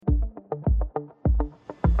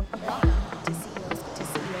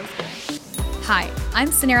Hi, I'm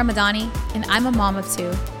Sanera Madani, and I'm a mom of two,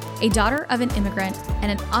 a daughter of an immigrant, and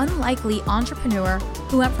an unlikely entrepreneur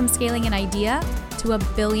who went from scaling an idea to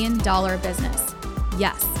 $1 billion business.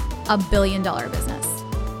 Yes, $1 billion business.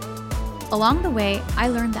 Along the way, I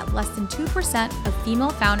learned that less than 2% of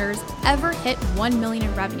female founders ever hit 1 million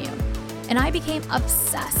in revenue, and I became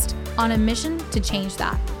obsessed on a mission to change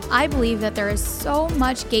that. I believe that there is so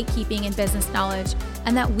much gatekeeping in business knowledge,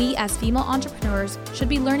 and that we as female entrepreneurs should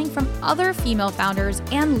be learning from other female founders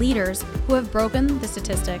and leaders who have broken the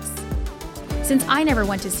statistics. Since I never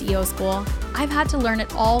went to CEO school, I've had to learn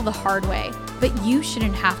it all the hard way, but you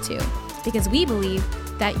shouldn't have to, because we believe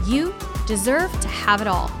that you deserve to have it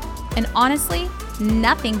all. And honestly,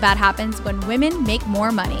 nothing bad happens when women make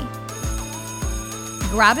more money.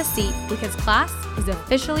 Grab a seat because class is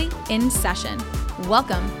officially in session.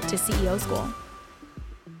 Welcome to CEO School.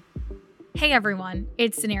 Hey everyone,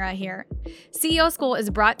 it's Sanera here. CEO School is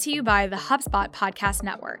brought to you by the HubSpot Podcast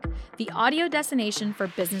Network, the audio destination for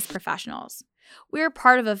business professionals. We're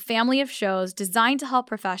part of a family of shows designed to help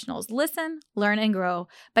professionals listen, learn, and grow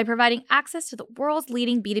by providing access to the world's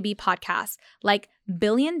leading B2B podcasts like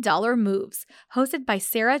Billion Dollar Moves, hosted by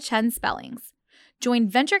Sarah Chen Spellings. Join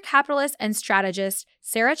venture capitalist and strategist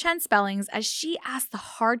Sarah Chen Spellings as she asks the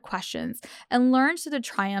hard questions and learns through the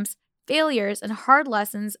triumphs, failures, and hard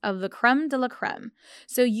lessons of the creme de la creme,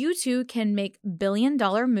 so you too can make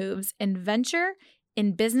billion-dollar moves in venture,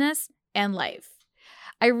 in business, and life.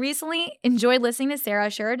 I recently enjoyed listening to Sarah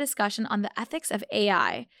share a discussion on the ethics of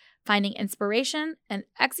AI, finding inspiration and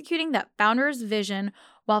executing that founder's vision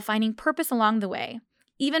while finding purpose along the way,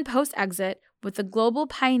 even post-exit with the global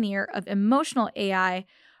pioneer of emotional AI,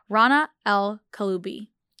 Rana El-Kaloubi.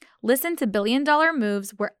 Listen to Billion Dollar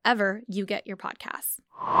Moves wherever you get your podcasts.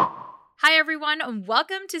 Hi, everyone, and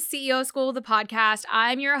welcome to CEO School, the podcast.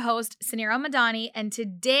 I'm your host, Sanera Madani, and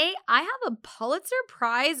today I have a Pulitzer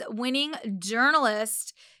Prize-winning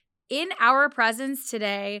journalist in our presence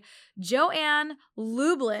today, Joanne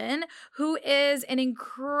Lublin, who is an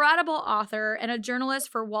incredible author and a journalist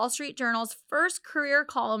for Wall Street Journal's first career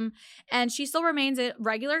column, and she still remains a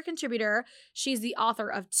regular contributor. She's the author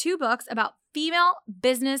of 2 books about female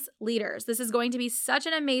business leaders. This is going to be such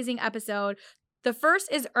an amazing episode. The first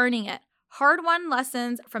is Earning It: Hard-Won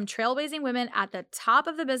Lessons from Trailblazing Women at the Top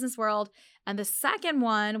of the Business World. And the second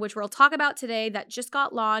one, which we'll talk about today that just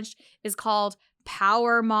got launched, is called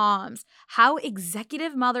Power Moms: How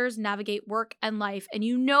Executive Mothers Navigate Work and Life. And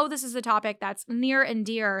you know this is a topic that's near and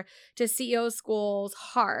dear to CEO School's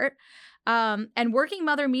heart. And Working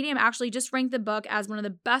Mother Medium actually just ranked the book as one of the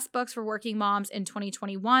best books for working moms in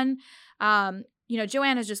 2021.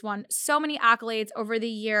 Joanne has just won so many accolades over the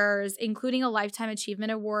years, including a Lifetime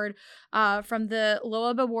Achievement Award from the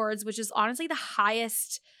Loeb Awards, which is honestly the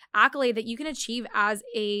highest accolade that you can achieve as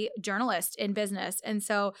a journalist in business. And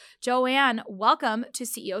so, Joanne, welcome to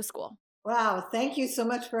CEO School. Wow, thank you so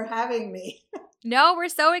much for having me. No, we're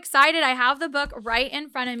so excited. I have the book right in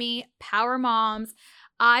front of me, Power Moms.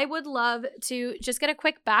 I would love to just get a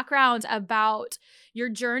quick background about your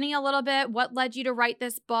journey a little bit, what led you to write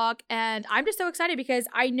this book. And I'm just so excited because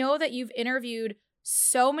I know that you've interviewed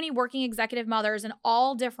so many working executive mothers in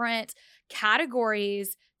all different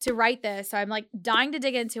categories to write this. So I'm like dying to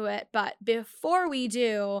dig into it. But before we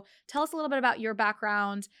do, tell us a little bit about your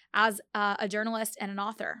background as a journalist and an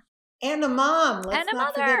author. And a mom. Let's and a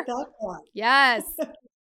not mother. forget that part. Yes.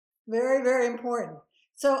 Very, very important.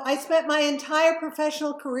 So I spent my entire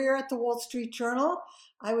professional career at the Wall Street Journal.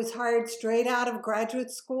 I was hired straight out of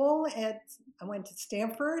graduate school. I went to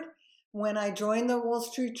Stanford. When I joined the Wall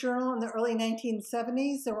Street Journal in the early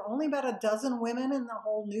 1970s, there were only about a dozen women in the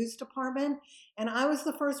whole news department. And I was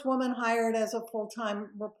the first woman hired as a full-time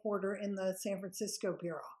reporter in the San Francisco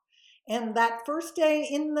Bureau. And that first day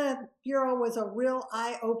in the Bureau was a real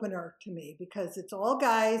eye-opener to me because it's all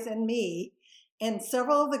guys and me. And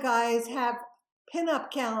several of the guys have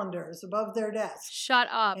pin-up calendars above their desks. Shut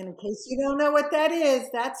up. And in case you don't know what that is,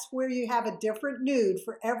 that's where you have a different nude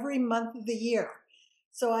for every month of the year.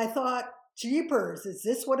 So I thought, jeepers, is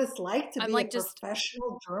this what it's like to be a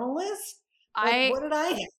professional journalist? What did I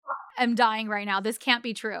have? I'm dying right now. This can't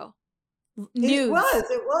be true. It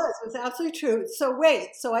was absolutely true.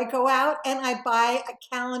 So I go out and I buy a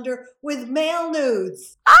calendar with male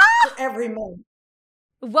nudes for every month.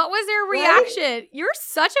 What was their reaction? Right? You're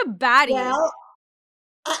such a baddie. Well,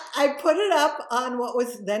 I put it up on what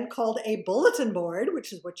was then called a bulletin board,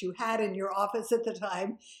 which is what you had in your office at the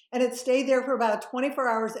time. And it stayed there for about 24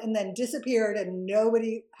 hours and then disappeared and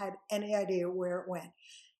nobody had any idea where it went.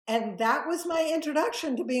 And that was my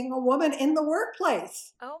introduction to being a woman in the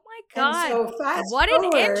workplace. Oh my God. And so what an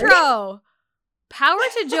intro. Power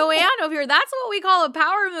to Joanne over here. That's what we call a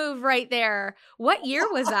power move right there. What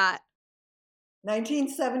year was that?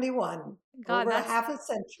 1971. God, over that's half a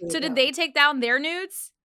century so. ago. Did they take down their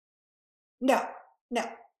nudes? No.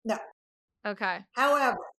 Okay.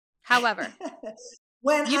 However,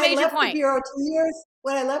 when You I made your left the point. Bureau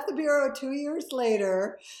 2 years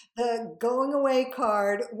later, the going away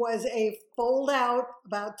card was a fold out,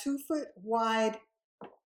 about 2 foot wide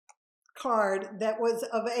card that was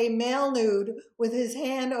of a male nude with his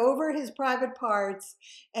hand over his private parts,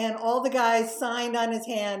 and all the guys signed on his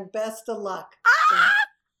hand, "Best of luck."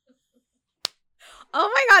 Oh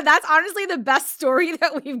my God, that's honestly the best story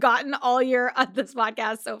that we've gotten all year on this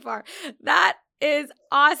podcast so far. That is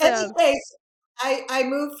awesome. Anyways, I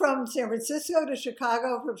moved from San Francisco to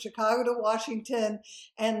Chicago, from Chicago to Washington,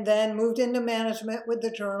 and then moved into management with the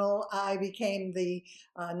Journal. I became the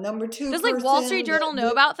number 2 Does person. like Wall Street Journal know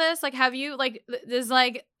about this? Like, have you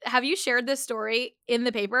have you shared this story in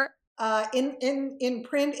the paper? In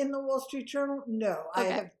print in the Wall Street Journal? No.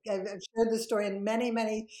 Okay. I've shared this story in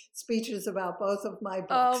many speeches about both of my books.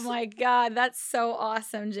 Oh my God, that's so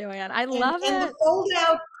awesome, Joanne. I love it. And the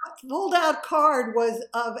fold out card was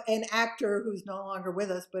of an actor who's no longer with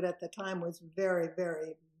us, but at the time was very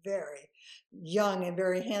young and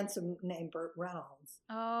very handsome, named Burt Reynolds.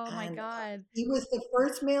 Oh my God. He was the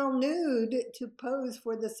first male nude to pose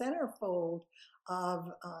for the centerfold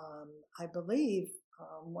of, I believe,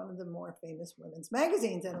 one of the more famous women's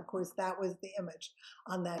magazines. And of course, that was the image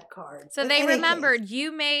on that card. So they remembered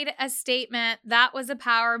you made a statement that was a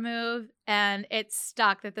power move, and it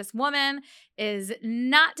stuck that this woman is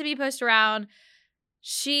not to be pushed around.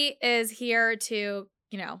 She is here to,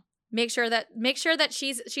 make sure that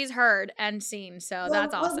she's heard and seen. So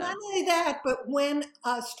that's awesome. Well, not only that, but when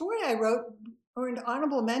a story I wrote earned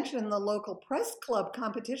honorable mention in the local press club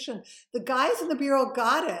competition, the guys in the Bureau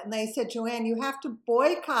got it, and they said, "Joanne, you have to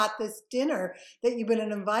boycott this dinner that you've been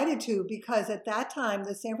invited to," because at that time,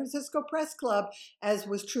 the San Francisco Press Club, as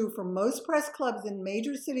was true for most press clubs in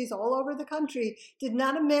major cities all over the country, did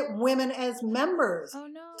not admit women as members. Oh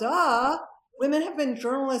no. Duh. Women have been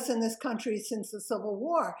journalists in this country since the Civil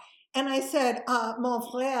War. And I said, "Mon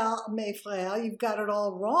frère, mes frères, you've got it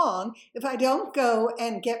all wrong. If I don't go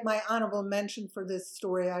and get my honorable mention for this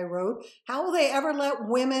story I wrote, how will they ever let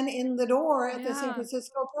women in the door at the San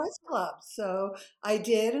Francisco Press Club?" So I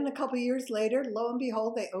did, and a couple of years later, lo and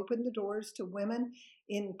behold, they opened the doors to women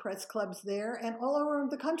in press clubs there and all over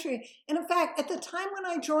the country. And in fact, at the time when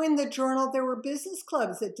I joined the Journal, there were business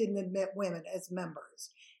clubs that didn't admit women as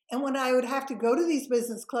members. And when I would have to go to these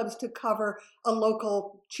business clubs to cover a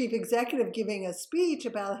local chief executive giving a speech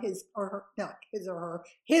about his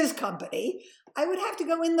company, I would have to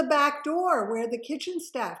go in the back door where the kitchen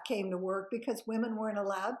staff came to work because women weren't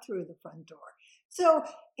allowed through the front door. So,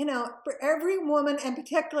 for every woman, and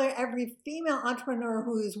particularly every female entrepreneur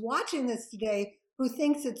who is watching this today, who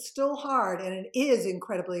thinks it's still hard, and it is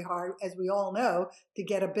incredibly hard, as we all know, to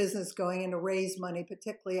get a business going and to raise money,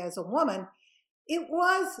 particularly as a woman, it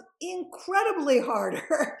was incredibly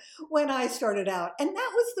harder when I started out. And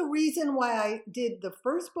that was the reason why I did the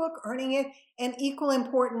first book, Earning It, and equal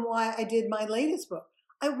important why I did my latest book.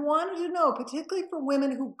 I wanted to know, particularly for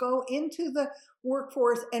women who go into the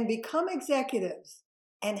workforce and become executives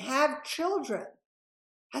and have children,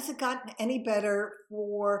 has it gotten any better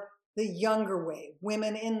for the younger wave,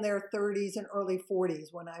 women in their 30s and early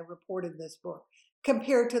 40s when I reported this book,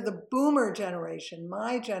 compared to the boomer generation,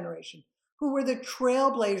 my generation, who were the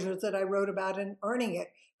trailblazers that I wrote about in Earning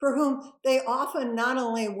It, for whom they often not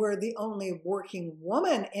only were the only working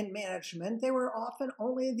woman in management, they were often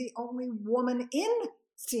the only woman in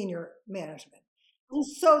senior management. And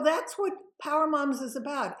so that's what Power Moms is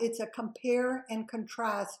about. It's a compare and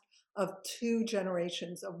contrast of 2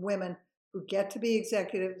 generations of women who get to be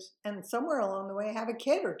executives and somewhere along the way have a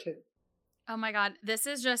kid or 2. Oh my God. This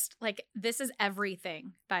is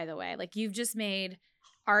everything, by the way. Like, you've just made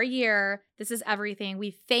our year. This is everything.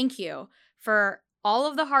 We thank you for all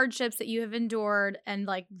of the hardships that you have endured and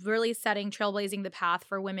really trailblazing the path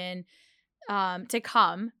for women to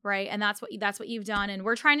come, right? And that's what you've done. And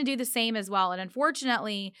we're trying to do the same as well. And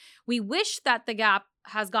unfortunately, we wish that the gap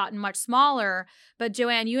has gotten much smaller. But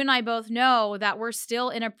Joanne, you and I both know that we're still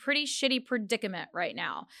in a pretty shitty predicament right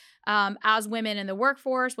now. As women in the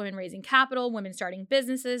workforce, women raising capital, women starting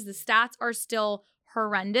businesses, the stats are still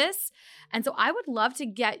horrendous. And so I would love to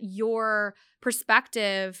get your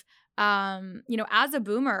perspective, as a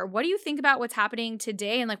boomer. What do you think about what's happening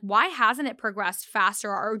today? And why hasn't it progressed faster?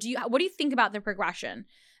 Or what do you think about the progression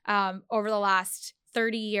over the last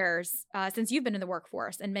 30 years since you've been in the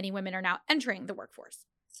workforce and many women are now entering the workforce?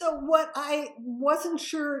 So what I wasn't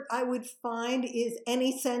sure I would find is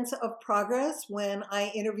any sense of progress when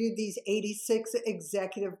I interviewed these 86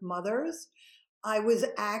 executive mothers. I was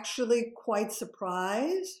actually quite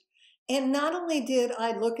surprised. And not only did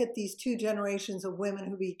I look at these two generations of women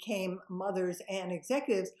who became mothers and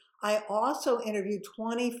executives, I also interviewed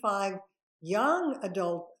 25 young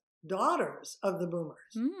adult daughters of the boomers.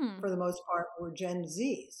 Mm. For the most part, were Gen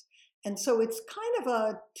Zs. And so it's kind of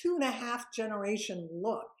a 2.5 generation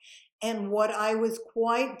look. And what I was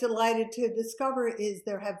quite delighted to discover is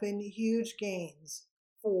there have been huge gains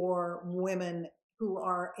for women who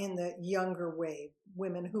are in the younger wave,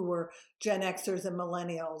 women who were Gen Xers and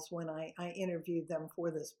millennials when I interviewed them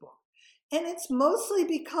for this book. And it's mostly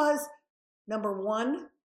because, number one,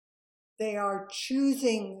 they are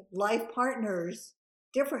choosing life partners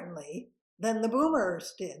differently than the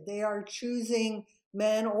boomers did. They are choosing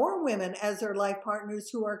men or women as their life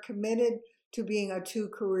partners who are committed to being a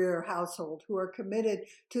two-career household, who are committed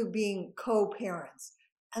to being co-parents.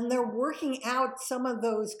 And they're working out some of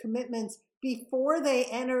those commitments before they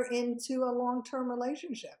enter into a long-term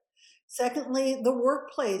relationship. Secondly, the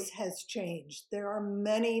workplace has changed. There are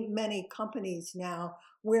many, many companies now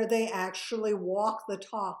where they actually walk the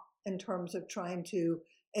talk in terms of trying to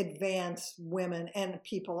advance women and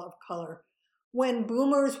people of color. When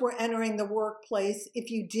boomers were entering the workplace, if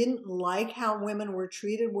you didn't like how women were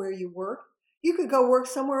treated where you worked, you could go work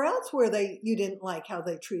somewhere else where you didn't like how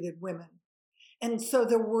they treated women. And so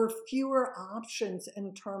there were fewer options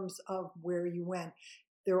in terms of where you went.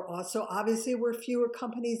 There also obviously were fewer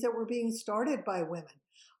companies that were being started by women.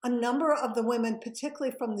 A number of the women,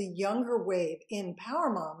 particularly from the younger wave in Power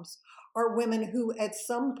Moms, are women who at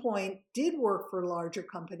some point did work for a larger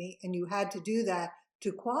company, and you had to do that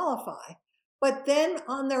to qualify, but then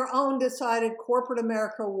on their own decided corporate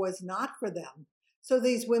America was not for them. So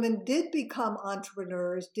these women did become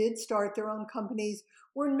entrepreneurs, did start their own companies,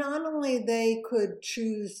 where not only they could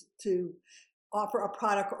choose to offer a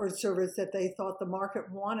product or service that they thought the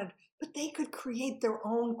market wanted, but they could create their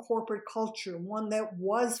own corporate culture, one that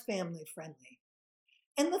was family friendly.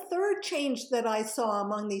 And the third change that I saw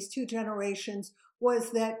among these two generations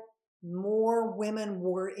was that more women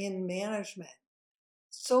were in management.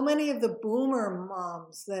 So many of the boomer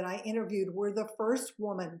moms that I interviewed were the first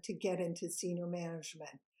woman to get into senior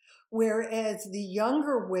management, whereas the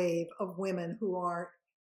younger wave of women who are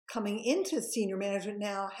coming into senior management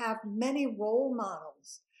now have many role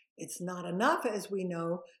models. It's not enough, as we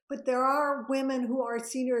know, but there are women who are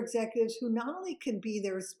senior executives who not only can be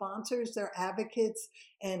their sponsors, their advocates,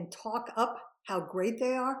 and talk up how great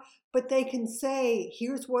they are, but they can say,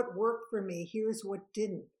 here's what worked for me, here's what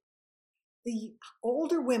didn't. The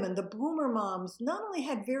older women, the boomer moms, not only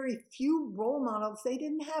had very few role models, they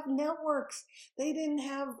didn't have networks, they didn't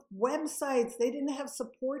have websites, they didn't have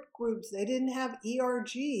support groups, they didn't have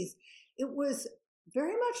ERGs. It was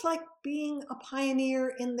very much like being a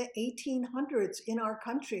pioneer in the 1800s in our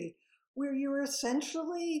country, where you're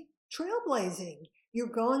essentially trailblazing. You're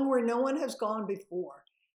going where no one has gone before.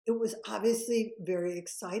 It was obviously very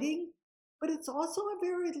exciting, but it's also a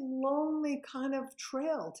very lonely kind of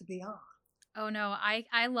trail to be on. Oh no,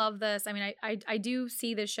 I love this. I mean, I do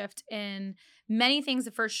see the shift in many things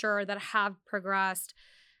for sure that have progressed.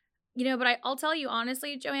 But I'll tell you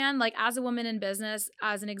honestly, Joanne, like as a woman in business,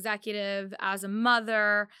 as an executive, as a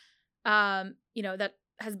mother, that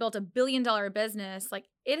has built $1 billion business, like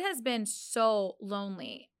it has been so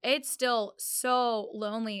lonely. It's still so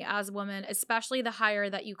lonely as a woman, especially the higher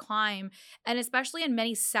that you climb, and especially in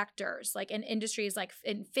many sectors, like in industries like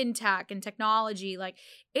in fintech and technology, like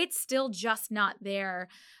it's still just not there.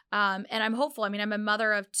 And I'm hopeful. I mean, I'm a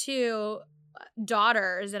mother of two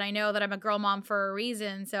daughters, and I know that I'm a girl mom for a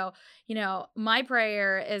reason. So, my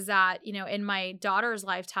prayer is that, in my daughter's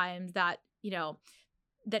lifetime that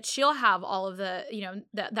she'll have all of the,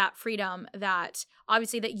 that freedom that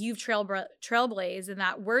obviously that you've trailblazed and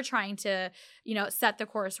that we're trying to, set the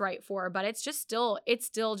course right for, but it's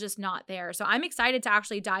still just not there. So I'm excited to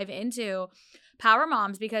actually dive into Power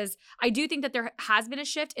Moms because I do think that there has been a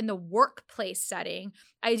shift in the workplace setting.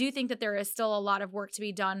 I do think that there is still a lot of work to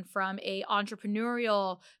be done from a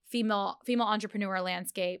entrepreneurial female entrepreneur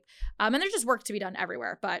landscape. And there's just work to be done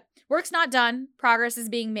everywhere, but work's not done. Progress is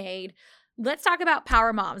being made. Let's talk about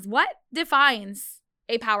Power Moms. What defines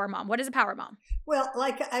a Power Mom? What is a Power Mom? Well,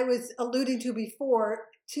 like I was alluding to before,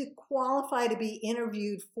 to qualify to be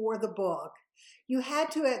interviewed for the book, you had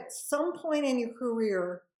to, at some point in your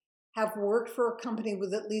career, have worked for a company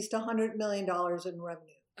with at least $100 million in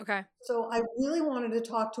revenue. Okay. So I really wanted to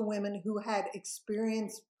talk to women who had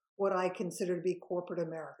experienced what I consider to be corporate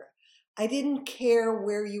America. I didn't care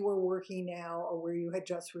where you were working now or where you had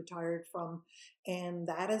just retired from. And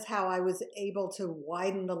that is how I was able to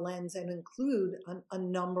widen the lens and include a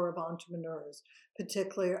number of entrepreneurs,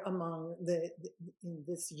 particularly among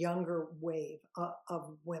this younger wave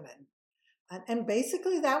of women. And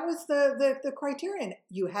basically, that was the criterion.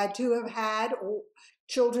 You had to have had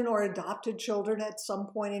children or adopted children at some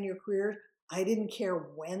point in your career. I didn't care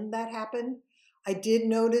when that happened. I did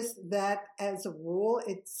notice that as a rule,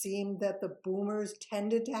 it seemed that the boomers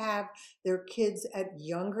tended to have their kids at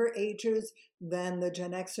younger ages than the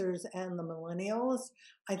Gen Xers and the millennials.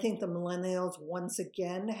 I think the millennials once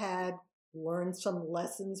again had learned some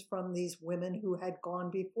lessons from these women who had gone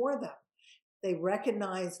before them. They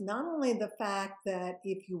recognize not only the fact that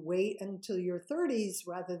if you wait until your 30s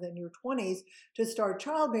rather than your 20s to start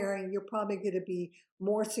childbearing, you're probably going to be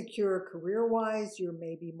more secure career-wise. You're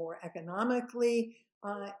maybe more economically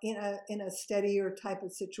in a steadier type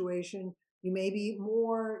of situation. You may be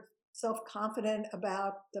more self-confident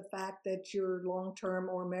about the fact that your long-term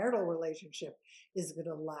or marital relationship is going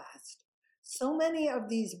to last. So many of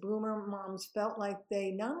these boomer moms felt like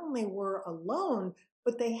they not only were alone,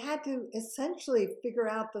 but they had to essentially figure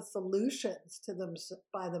out the solutions to them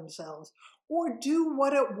by themselves or do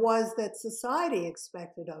what it was that society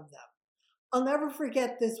expected of them. I'll never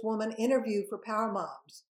forget this woman interviewed for Power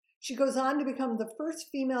Moms. She goes on to become the first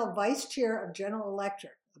female vice chair of General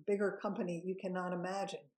Electric, a bigger company you cannot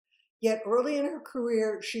imagine. Yet early in her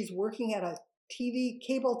career, she's working at a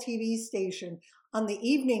cable TV station on the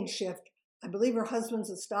evening shift. I believe her husband's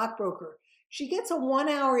a stockbroker. She gets a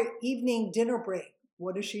 1-hour evening dinner break.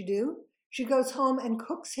 What does she do? She goes home and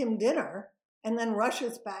cooks him dinner and then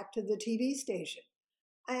rushes back to the TV station.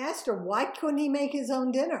 I asked her, why couldn't he make his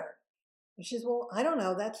own dinner? And she says, well, I don't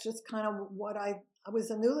know. That's just kind of what I was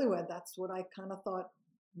a newlywed. That's what I kind of thought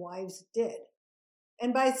wives did.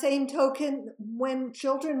 And by the same token, when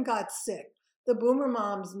children got sick, the boomer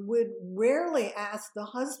moms would rarely ask the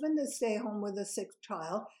husband to stay home with a sick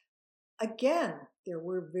child. Again, there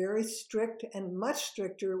were very strict and much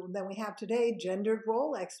stricter than we have today, gendered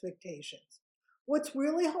role expectations. What's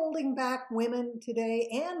really holding back women today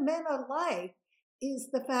and men alike is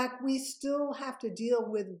the fact we still have to deal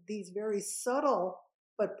with these very subtle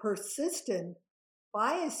but persistent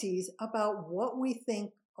biases about what we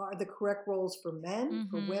think are the correct roles for men,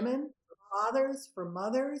 for women, for fathers, for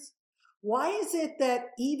mothers. Why is it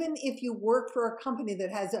that even if you work for a company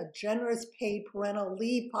that has a generous paid parental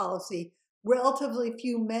leave policy, relatively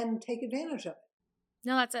few men take advantage of it?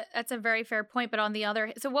 No, that's a very fair point. But on the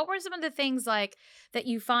other, so what were some of the things like that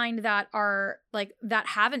you find that are like that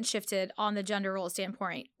haven't shifted on the gender role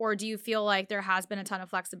standpoint, or do you feel like there has been a ton of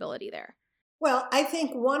flexibility there? Well, I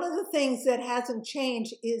think one of the things that hasn't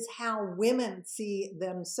changed is how women see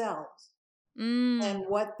themselves and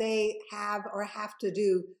what they have or have to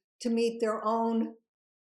do to meet their own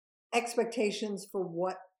expectations for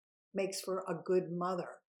what makes for a good mother.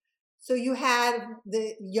 So you had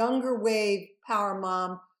the younger wave power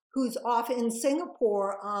mom who's off in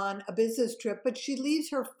Singapore on a business trip, but she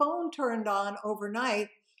leaves her phone turned on overnight.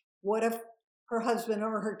 What if her husband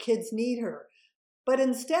or her kids need her? But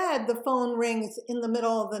instead, the phone rings in the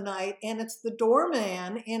middle of the night, and it's the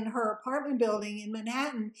doorman in her apartment building in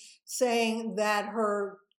Manhattan saying that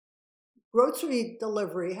her grocery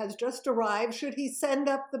delivery has just arrived. Should he send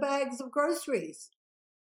up the bags of groceries?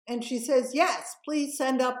 And she says, yes, please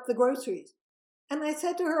send up the groceries. And I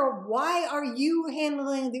said to her, why are you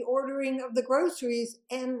handling the ordering of the groceries?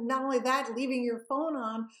 And not only that, leaving your phone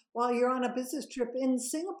on while you're on a business trip in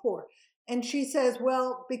Singapore. And she says,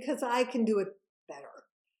 well, because I can do it better.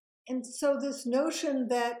 And so this notion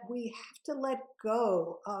that we have to let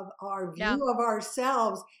go of our view of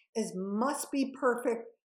ourselves as must be perfect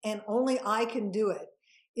and only I can do it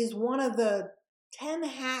is one of the 10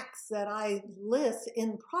 hacks that I list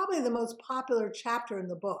in probably the most popular chapter in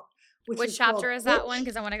the book. Which chapter is that one?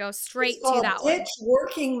 Because I want to go straight to that one. Ditch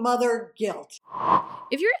working mother guilt.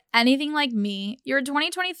 If you're anything like me, your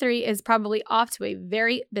 2023 is probably off to a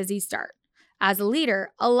very busy start. As a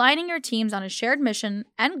leader, aligning your teams on a shared mission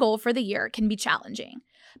and goal for the year can be challenging.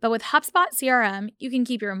 But with HubSpot CRM, you can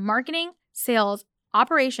keep your marketing, sales,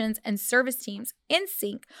 operations, and service teams in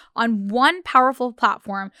sync on one powerful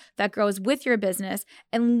platform that grows with your business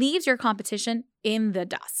and leaves your competition in the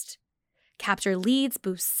dust. Capture leads,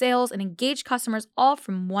 boost sales, and engage customers all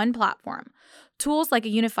from one platform. Tools like a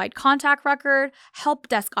unified contact record, help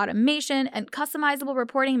desk automation, and customizable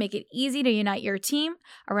reporting make it easy to unite your team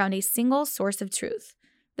around a single source of truth.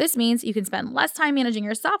 This means you can spend less time managing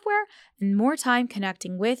your software and more time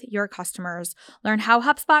connecting with your customers. Learn how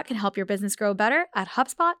HubSpot can help your business grow better at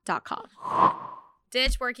HubSpot.com.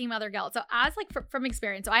 Ditch working mother guilt. So as like from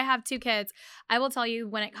experience, so I have 2 kids. I will tell you,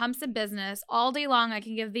 when it comes to business, all day long, I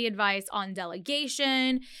can give the advice on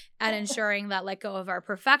delegation and ensuring that let go of our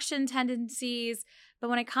perfection tendencies. But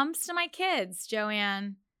when it comes to my kids,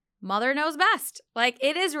 Joanne, mother knows best. Like,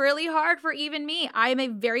 it is really hard for even me. I am a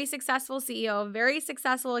very successful CEO, very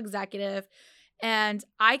successful executive, and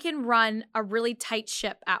I can run a really tight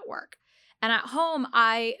ship at work. And at home,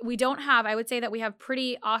 we don't have, I would say that we have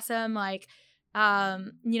pretty awesome, like,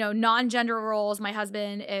 non-gender roles. My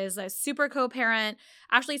husband is a super co-parent,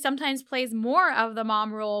 actually sometimes plays more of the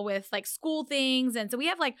mom role with like school things. And so we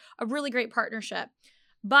have like a really great partnership.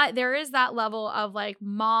 But there is that level of like,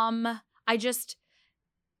 mom,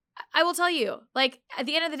 I will tell you, like, at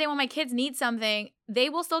the end of the day, when my kids need something, they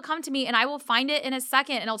will still come to me and I will find it in a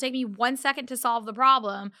second, and it'll take me 1 second to solve the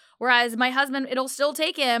problem. Whereas my husband, it'll still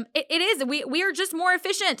take him. It is. We are just more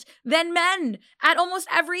efficient than men at almost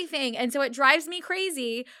everything. And so it drives me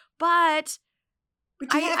crazy. But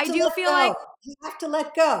I do feel like you have to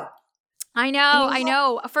let go. I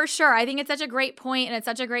know, for sure. I think it's such a great point and it's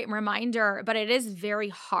such a great reminder, but it is very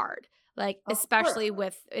hard. Like, especially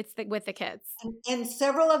with the kids. And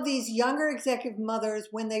several of these younger executive mothers,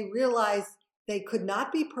 when they realized they could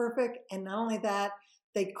not be perfect, and not only that,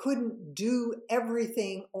 they couldn't do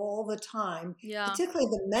everything all the time, particularly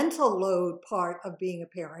the mental load part of being a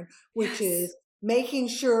parent, which is making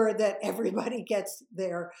sure that everybody gets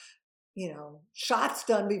their shots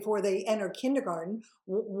done before they enter kindergarten.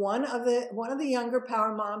 One of the younger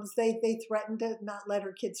power moms, they threatened to not let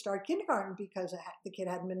her kid start kindergarten because the kid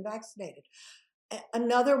hadn't been vaccinated.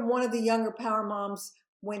 Another one of the younger power moms,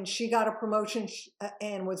 when she got a promotion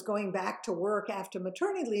and was going back to work after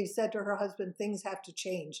maternity leave, said to her husband, "Things have to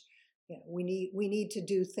change. We need to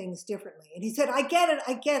do things differently." And he said, I get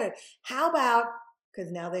it. How about,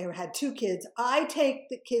 because now they had 2 kids, I take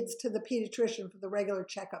the kids to the pediatrician for the regular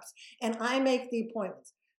checkups and I make the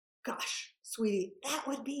appointments. Gosh, sweetie, that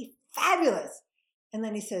would be fabulous. And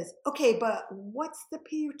then he says, okay, but what's the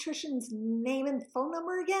pediatrician's name and phone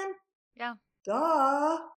number again? Yeah.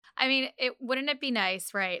 Duh. I mean, wouldn't it be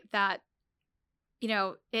nice, right, that,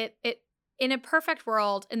 it in a perfect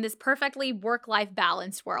world, in this perfectly work-life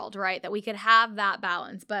balanced world, right, that we could have that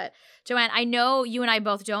balance. But Joanne, I know you and I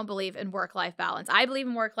both don't believe in work-life balance. I believe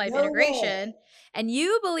in work-life integration, and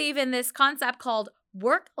you believe in this concept called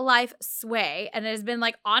work-life sway. And it has been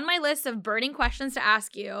like on my list of burning questions to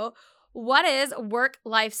ask you. What is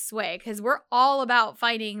work-life sway? Because we're all about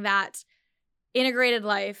finding that integrated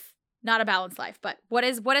life, not a balanced life. But what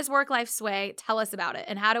is work-life sway? Tell us about it.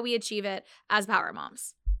 And how do we achieve it as power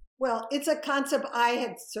moms? Well, it's a concept I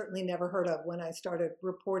had certainly never heard of when I started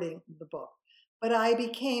reporting the book. But I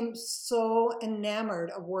became so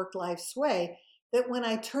enamored of work-life sway that when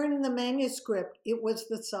I turned in the manuscript, it was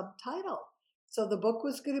the subtitle. So the book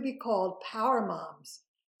was going to be called Power Moms: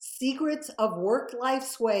 Secrets of Work-Life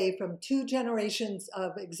Sway from 2 Generations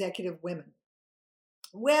of Executive Women.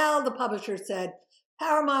 Well, the publisher said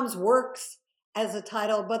Power Moms works as a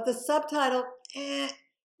title, but the subtitle,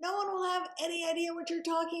 no one will have any idea what you're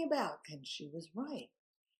talking about. And she was right.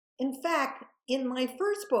 In fact, in my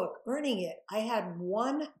first book, Earning It, I had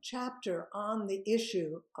 1 chapter on the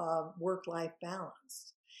issue of work-life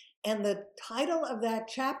balance. And the title of that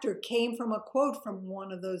chapter came from a quote from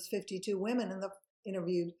one of those 52 women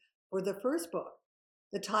interviewed for the first book.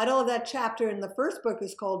 The title of that chapter in the first book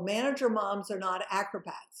is called Manager Moms Are Not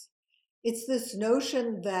Acrobats. It's this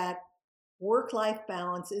notion that work-life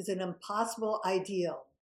balance is an impossible ideal.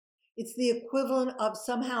 It's the equivalent of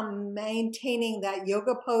somehow maintaining that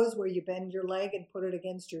yoga pose where you bend your leg and put it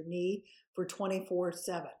against your knee for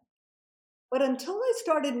 24/7. But until I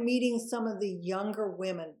started meeting some of the younger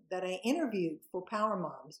women that I interviewed for Power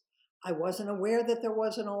Moms, I wasn't aware that there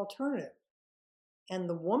was an alternative. And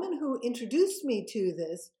the woman who introduced me to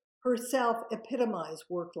this herself epitomized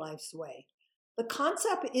work-life sway. The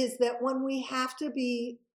concept is that when we have to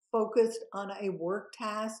be focused on a work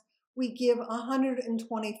task, we give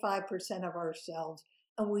 125% of ourselves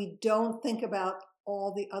and we don't think about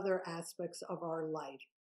all the other aspects of our life,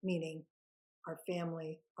 meaning our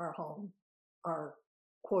family, our home, our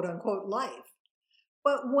quote unquote life.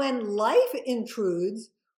 But when life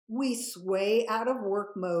intrudes, we sway out of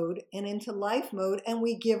work mode and into life mode, and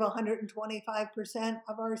we give 125%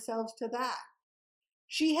 of ourselves to that.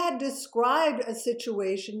 She had described a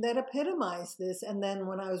situation that epitomized this, and then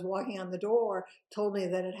when I was walking on the door, told me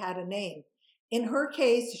that it had a name. In her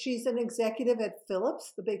case, she's an executive at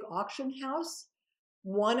Philips, the big auction house.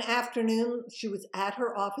 One afternoon, she was at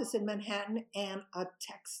her office in Manhattan, and a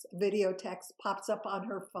video text pops up on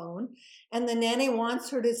her phone, and the nanny wants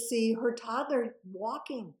her to see her toddler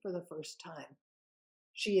walking for the first time.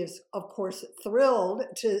 She is, of course, thrilled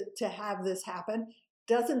to have this happen,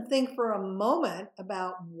 doesn't think for a moment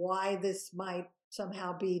about why this might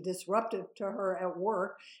somehow be disruptive to her at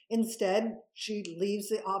work. Instead, she leaves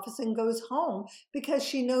the office and goes home because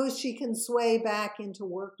she knows she can sway back into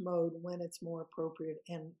work mode when it's more appropriate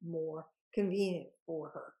and more convenient for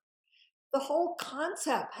her. The whole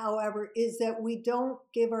concept, however, is that we don't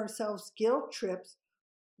give ourselves guilt trips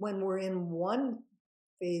when we're in one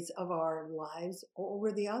phase of our lives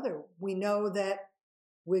over the other. We know that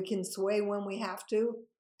we can sway when we have to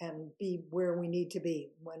and be where we need to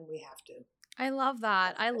be when we have to. I love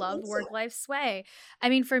that. I I love think so. work-life sway. I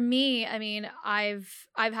mean, for me, I mean, I've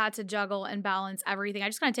had to juggle and balance everything. I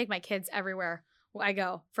just kind of take my kids everywhere I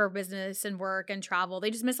go for business and work and travel.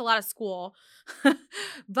 They just miss a lot of school.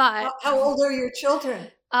 But How old are your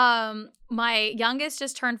children? my youngest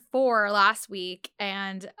just turned 4 last week,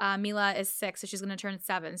 and Mila is 6, so she's gonna turn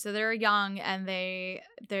 7. So they're young, and they're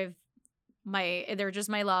just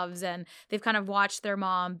my loves, and they've kind of watched their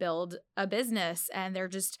mom build a business, and they're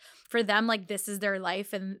just, for them, like, this is their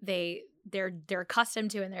life, and they're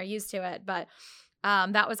accustomed to it and they're used to it. But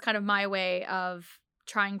that was kind of my way of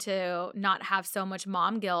trying to not have so much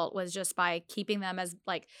mom guilt, was just by keeping them as,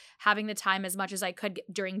 like, having the time as much as I could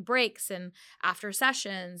during breaks and after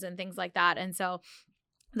sessions and things like that. And so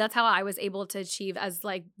that's how I was able to achieve as,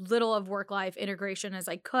 like, little of work-life integration as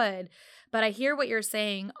I could. But I hear what you're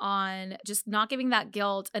saying on just not giving that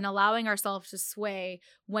guilt and allowing ourselves to sway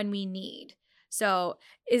when we need. So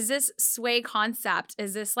is this sway concept,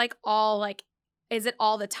 is this like all like, is it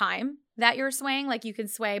all the time that you're swaying? Like, you can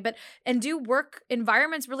sway, but, and do work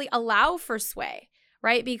environments really allow for sway,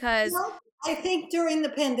 right? Because Well, I think during the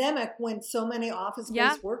pandemic, when so many yeah,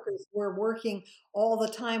 office-based workers were working all the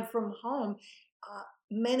time from home,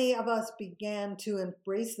 many of us began to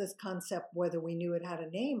embrace this concept, whether we knew it had a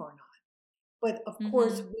name or not. But of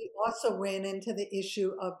course, mm-hmm, we also ran into the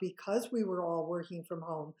issue of, because we were all working from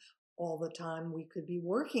home all the time, we could be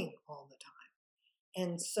working all the time.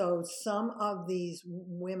 And so some of these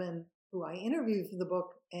women who I interviewed for the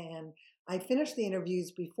book, and I finished the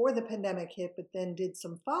interviews before the pandemic hit, but then did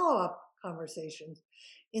some follow up conversations.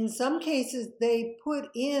 In some cases, they put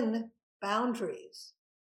in boundaries.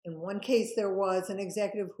 In one case, there was an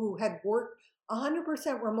executive who had worked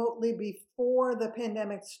 100% remotely before the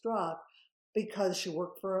pandemic struck because she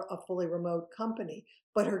worked for a fully remote company,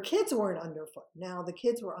 but her kids weren't underfoot. Now the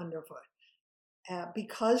kids were underfoot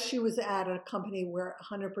because she was at a company where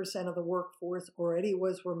 100% of the workforce already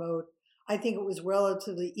was remote. I think it was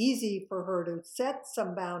relatively easy for her to set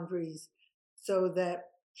some boundaries so that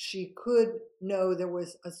she could know there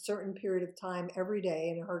was a certain period of time every day.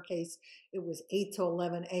 In her case, it was 8 to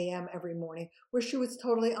 11 a.m. every morning, where she was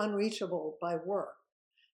totally unreachable by work.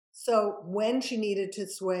 So when she needed to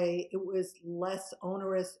sway, it was less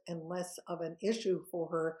onerous and less of an issue for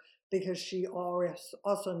her because she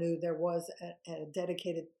also knew there was a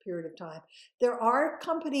dedicated period of time. There are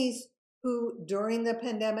companies who, during the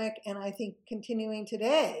pandemic, and I think continuing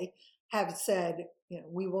today, have said,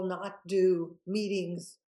 we will not do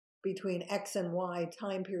meetings between X and Y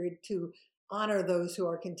time period to honor those who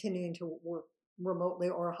are continuing to work remotely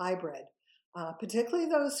or hybrid, particularly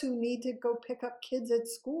those who need to go pick up kids at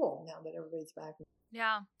school now that everybody's back.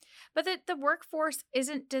 yeah. But the workforce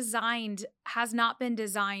isn't designed, has not been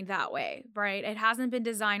designed that way, right? It hasn't been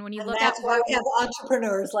designed when you And look that's at why work. we have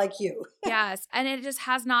entrepreneurs like you. Yes, and it just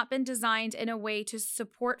has not been designed in a way to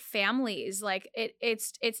support families. Like,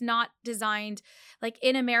 it's not designed, like,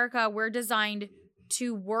 in America, we're designed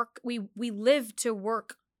to work. We live to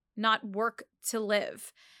work, not work to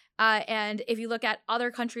live. And if you look at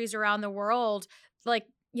other countries around the world, like,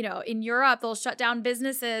 in Europe, they'll shut down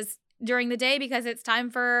businesses during the day because it's time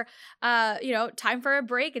for time for a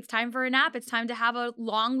break, it's time for a nap, it's time to have a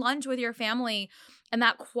long lunch with your family. And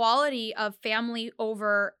that quality of family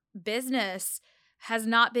over business has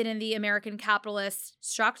not been in the American capitalist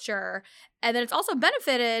structure. And then it's also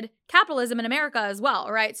benefited capitalism in America as well,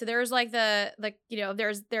 right? So there's like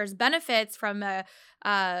there's benefits from a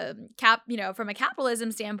from a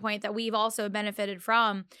capitalism standpoint that we've also benefited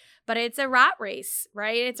from. But it's a rat race,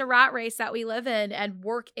 right? It's a rat race that we live in, and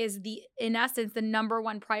work is in essence, the number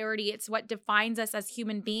one priority. It's what defines us as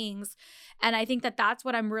human beings. And I think that that's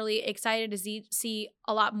what I'm really excited to see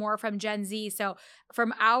a lot more from Gen Z. So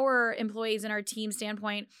from our employees and our team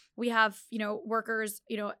standpoint, we have, workers,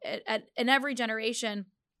 in every generation.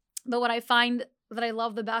 But what I find that I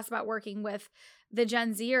love the best about working with the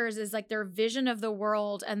Gen Zers is, like, their vision of the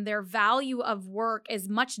world and their value of work is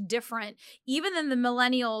much different, even than the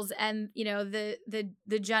millennials and,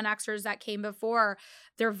 the Gen Xers that came before.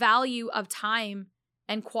 Their value of time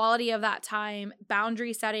and quality of that time,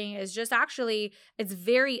 boundary setting is just actually, it's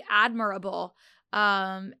very admirable,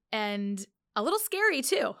 and a little scary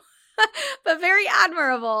too. But very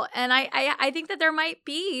admirable. And I think that there might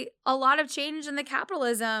be a lot of change in the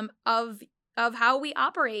capitalism of how we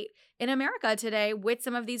operate in America today with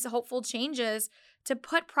some of these hopeful changes to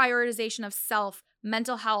put prioritization of self,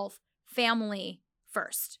 mental health, family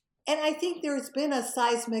first. And I think there's been a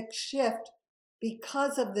seismic shift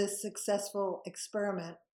because of this successful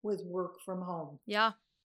experiment with work from home. Yeah.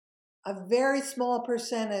 A very small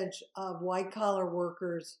percentage of white collar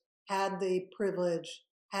workers had the privilege,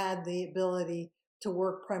 had the ability to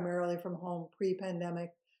work primarily from home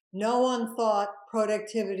pre-pandemic. No one thought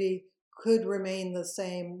productivity could remain the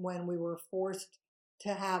same when we were forced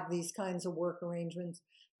to have these kinds of work arrangements.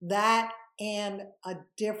 That and a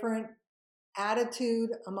different attitude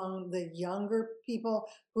among the younger people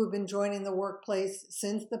who've been joining the workplace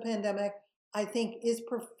since the pandemic, I think is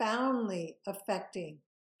profoundly affecting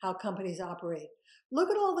how companies operate. Look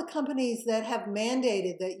at all the companies that have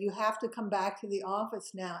mandated that you have to come back to the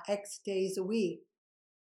office now X days a week,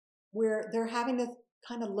 where they're having to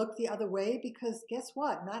kind of look the other way because guess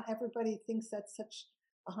what? Not everybody thinks that's such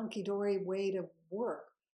a hunky-dory way to work.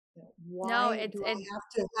 Why do I have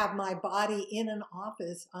to have my body in an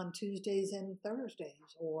office on Tuesdays and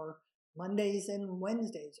Thursdays or Mondays and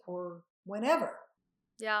Wednesdays or whenever?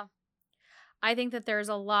 Yeah. I think that there's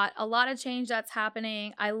a lot of change that's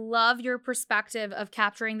happening. I love your perspective of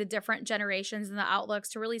capturing the different generations and the outlooks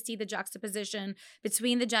to really see the juxtaposition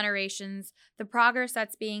between the generations, the progress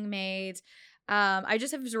that's being made. I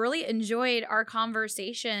just have really enjoyed our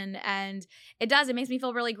conversation, and it makes me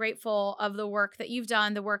feel really grateful of the work that you've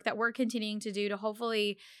done, the work that we're continuing to do to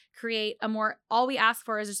hopefully create all we ask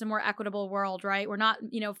for is just a more equitable world, right? We're not,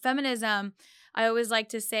 feminism, I always like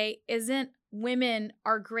to say, isn't women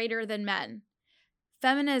are greater than men.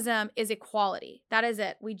 Feminism is equality. That is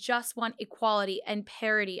it. We just want equality and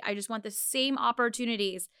parity. I just want the same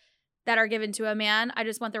opportunities that are given to a man. I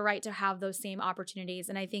just want the right to have those same opportunities.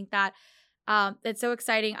 And I think that it's so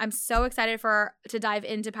exciting. I'm so excited to dive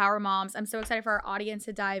into Power Moms. I'm so excited for our audience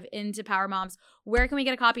to dive into Power Moms. Where can we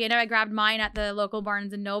get a copy? I know I grabbed mine at the local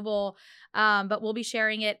Barnes & Noble, but we'll be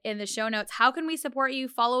sharing it in the show notes. How can we support you,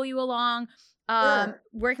 follow you along? Sure.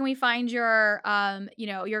 Where can we find your,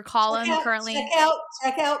 your column currently?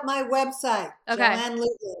 Check out my website, Okay. Joanne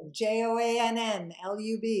Lublin,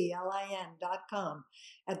 JoannLublin.com.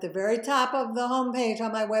 At the very top of the homepage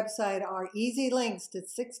on my website are easy links to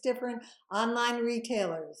 6 different online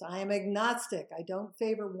retailers. I am agnostic. I don't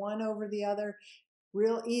favor one over the other.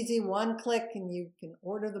 Real easy, one click, and you can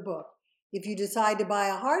order the book. If you decide to buy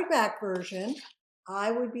a hardback version,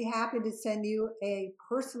 I would be happy to send you a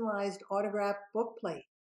personalized autographed bookplate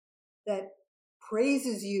that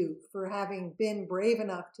praises you for having been brave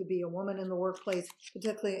enough to be a woman in the workplace,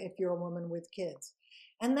 particularly if you're a woman with kids.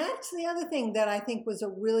 And that's the other thing that I think was a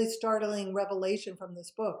really startling revelation from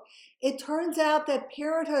this book. It turns out that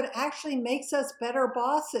parenthood actually makes us better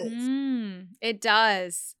bosses. It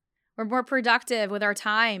does. We're more productive with our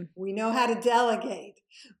time. We know how to delegate.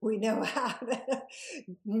 We know how to,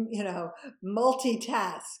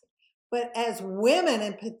 multitask. But as women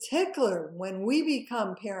in particular, when we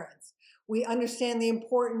become parents, we understand the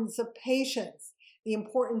importance of patience, the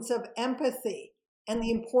importance of empathy, and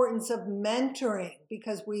the importance of mentoring,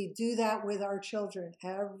 because we do that with our children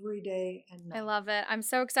every day and night. I love it. I'm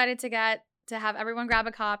so excited to have everyone grab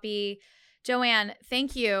a copy. Joanne,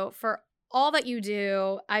 thank you for all that you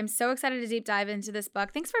do. I'm so excited to deep dive into this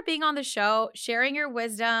book. Thanks for being on the show, sharing your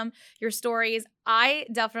wisdom, your stories. I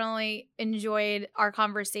definitely enjoyed our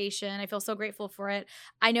conversation. I feel so grateful for it.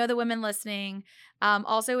 I know the women listening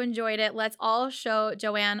also enjoyed it. Let's all show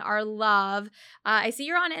Joanne our love. I see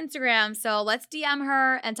you're on Instagram, so let's DM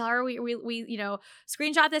her and tell her we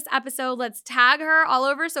screenshot this episode. Let's tag her all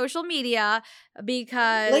over social media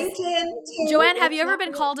because LinkedIn too. Joanne, have you ever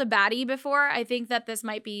been called a baddie before? I think that this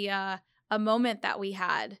might be a moment that we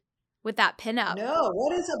had with that pinup. No,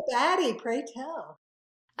 what is a baddie? Pray tell.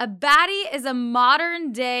 A baddie is a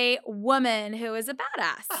modern day woman who is a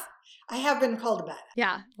badass. I have been called a badass.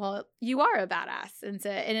 Yeah, well, you are a badass. And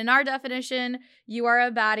in our definition, you are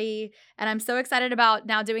a baddie. And I'm so excited about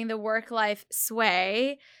now doing the work-life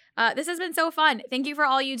sway. This has been so fun. Thank you for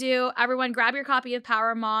all you do. Everyone, grab your copy of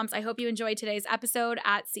Power Moms. I hope you enjoyed today's episode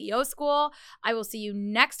at CEO School. I will see you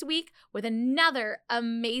next week with another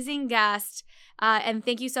amazing guest. And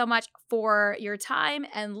thank you so much for your time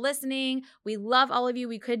and listening. We love all of you.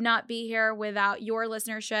 We could not be here without your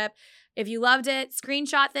listenership. If you loved it,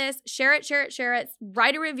 screenshot this, share it,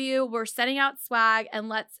 write a review. We're sending out swag, and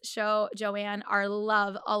let's show Joanne our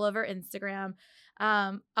love all over Instagram.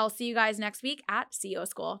 I'll see you guys next week at CEO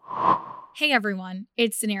School. Hey everyone,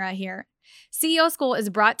 it's Sanira here. CEO School is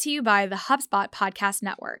brought to you by the HubSpot Podcast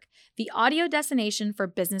Network, the audio destination for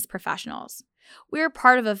business professionals. We're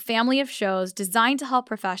part of a family of shows designed to help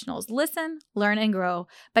professionals listen, learn, and grow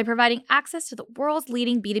by providing access to the world's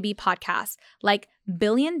leading B2B podcasts like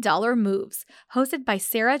Billion Dollar Moves, hosted by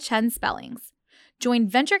Sarah Chen Spellings. Join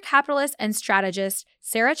venture capitalist and strategist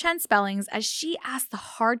Sarah Chen Spellings as she asks the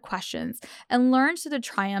hard questions and learns through the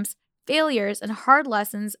triumphs, failures, and hard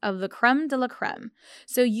lessons of the creme de la creme,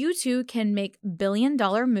 so you too can make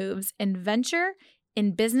billion-dollar moves in venture,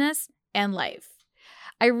 in business, and life.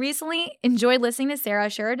 I recently enjoyed listening to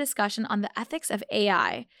Sarah share a discussion on the ethics of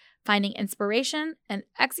AI, finding inspiration and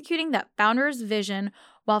executing that founder's vision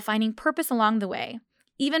while finding purpose along the way,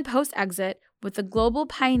 even post-exit with the global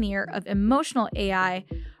pioneer of emotional AI,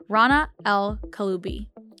 Rana El Kaloubi.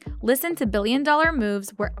 Listen to Billion Dollar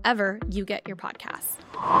Moves wherever you get your podcasts.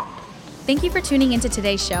 Thank you for tuning into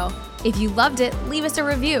today's show. If you loved it, leave us a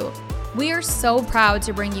review. We are so proud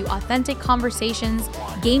to bring you authentic conversations,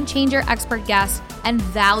 game-changer expert guests, and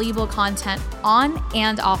valuable content on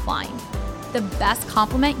and offline. The best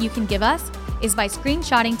compliment you can give us is by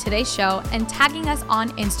screenshotting today's show and tagging us on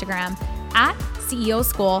Instagram at CEO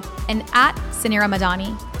School and at Sanira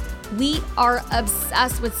Madani. We are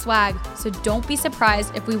obsessed with swag, so don't be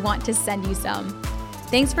surprised if we want to send you some.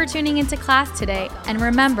 Thanks for tuning into class today, and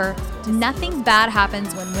remember, nothing bad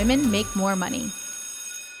happens when women make more money.